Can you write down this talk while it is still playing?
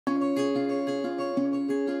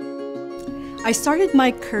I started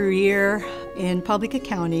my career in public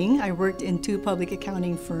accounting. I worked in two public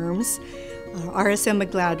accounting firms, RSM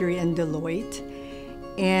McGladrey and Deloitte.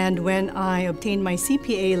 And when I obtained my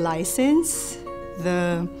CPA license,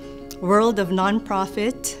 the world of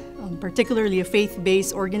nonprofit, particularly a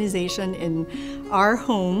faith-based organization in our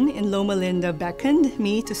home in Loma Linda, beckoned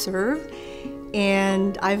me to serve.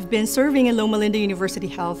 And I've been serving in Loma Linda University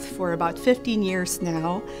Health for about 15 years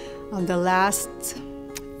now, the last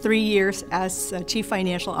 3 years as Chief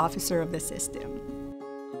Financial Officer of the system.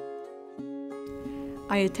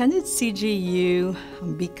 I attended CGU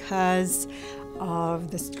because of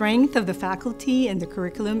the strength of the faculty and the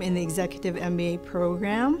curriculum in the Executive MBA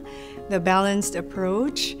program, the balanced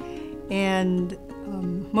approach, and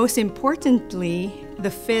most importantly, the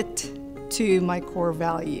fit to my core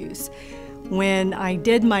values. When I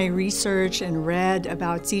did my research and read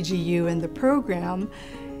about CGU and the program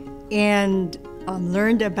and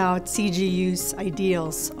learned about CGU's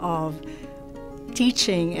ideals of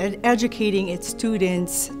teaching and educating its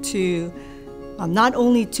students to not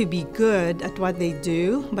only to be good at what they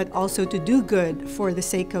do, but also to do good for the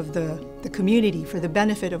sake of the community, for the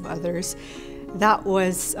benefit of others, that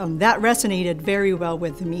resonated very well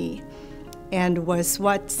with me and was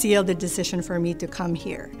what sealed the decision for me to come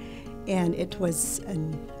here. And it was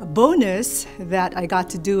a bonus that I got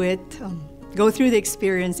to do it, go through the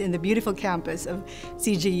experience in the beautiful campus of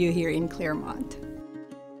CGU here in Claremont.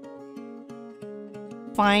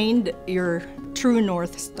 Find your true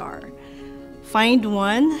North Star. Find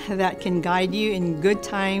one that can guide you in good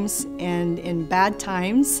times and in bad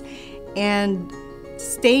times, and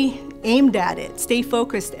stay aimed at it, stay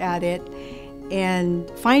focused at it, and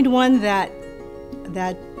find one that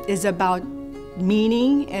is about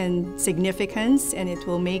meaning and significance, and it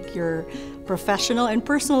will make your professional and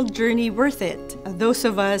personal journey worth it. Those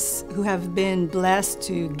of us who have been blessed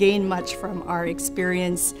to gain much from our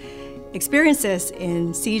experiences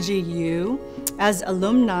in CGU as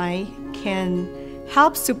alumni can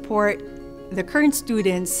help support the current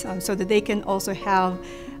students so that they can also have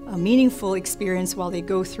a meaningful experience while they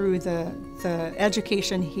go through the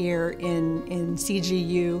education here in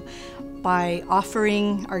CGU by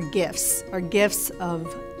offering our gifts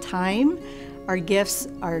of time, our gifts,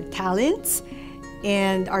 our talents,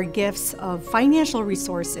 and our gifts of financial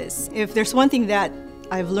resources. If there's one thing that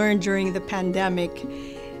I've learned during the pandemic,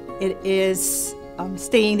 it is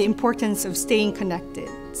the importance of staying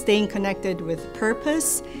connected with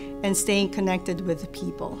purpose and staying connected with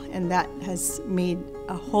people. And that has made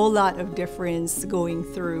a whole lot of difference going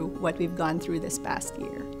through what we've gone through this past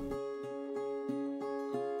year.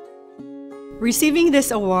 Receiving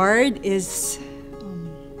this award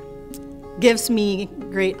gives me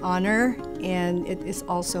great honor, and it is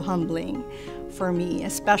also humbling for me,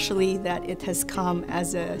 especially that it has come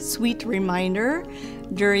as a sweet reminder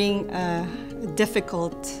during a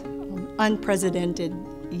difficult, unprecedented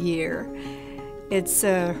year. It's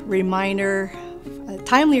a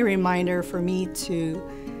timely reminder for me to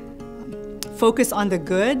focus on the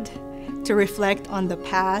good, to reflect on the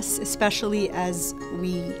past, especially as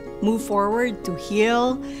we move forward to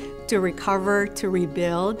heal, to recover, to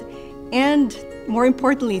rebuild, and more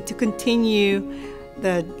importantly, to continue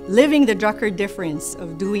living the Drucker difference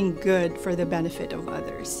of doing good for the benefit of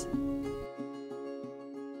others.